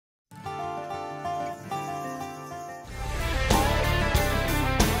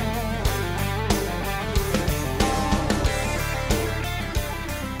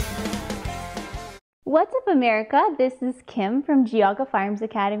What's up, America? This is Kim from Geauga Firearms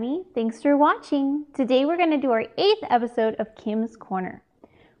Academy. Thanks for watching. Today we're going to do our 8th episode of Kim's Corner.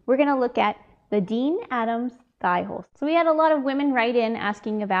 We're going to look at the Dene Adams thigh holster. So we had a lot of women write in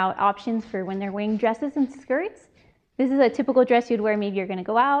asking about options for when they're wearing dresses and skirts. This is a typical dress you'd wear maybe you're going to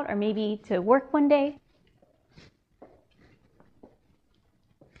go out or maybe to work one day.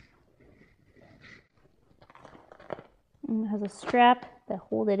 And it has a strap that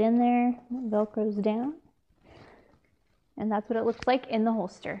hold it in there, it velcros down. And that's what it looks like in the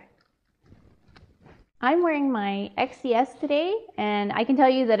holster. I'm wearing my XCS today, and I can tell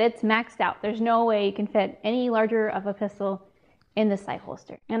you that it's maxed out. There's no way you can fit any larger of a pistol in the side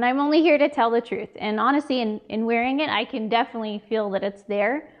holster. And I'm only here to tell the truth. And honestly, in wearing it, I can definitely feel that it's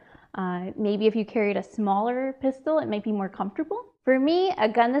there. Maybe if you carried a smaller pistol, it might be more comfortable. For me, a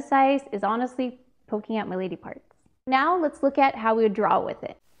gun this size is honestly poking out my lady parts. Now let's look at how we would draw with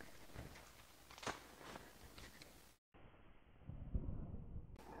it.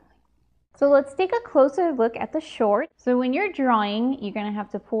 So let's take a closer look at the short. So when you're drawing, you're gonna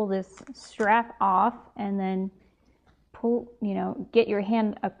have to pull this strap off and then pull, get your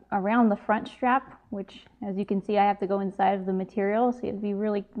hand around the front strap, which as you can see, I have to go inside of the material. So you have to be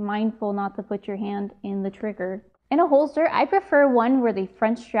really mindful not to put your hand in the trigger. In a holster, I prefer one where the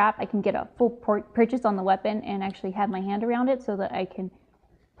front strap, I can get a full purchase on the weapon and actually have my hand around it so that I can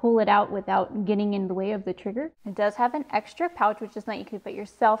pull it out without getting in the way of the trigger. It does have an extra pouch, which is nice. You can put your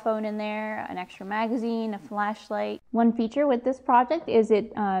cell phone in there, an extra magazine, a flashlight. One feature with this project is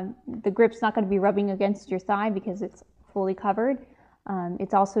the grip's not going to be rubbing against your thigh because it's fully covered.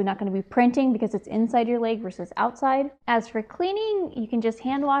 It's also not going to be printing because it's inside your leg versus outside. As for cleaning, you can just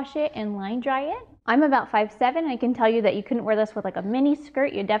hand wash it and line dry it. I'm about 5'7", and I can tell you that you couldn't wear this with like a mini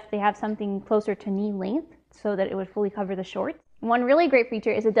skirt. You definitely have something closer to knee length so that it would fully cover the shorts. One really great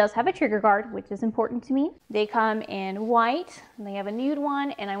feature is it does have a trigger guard, which is important to me. They come in white, and they have a nude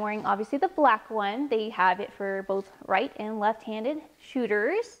one, and I'm wearing obviously the black one. They have it for both right and left-handed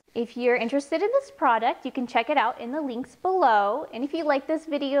shooters. If you're interested in this product, you can check it out in the links below. And if you like this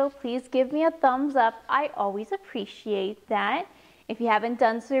video, please give me a thumbs up. I always appreciate that. If you haven't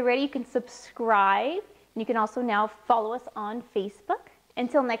done so already, you can subscribe. And you can also now follow us on Facebook.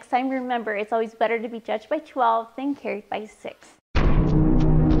 Until next time, remember, it's always better to be judged by 12 than carried by 6.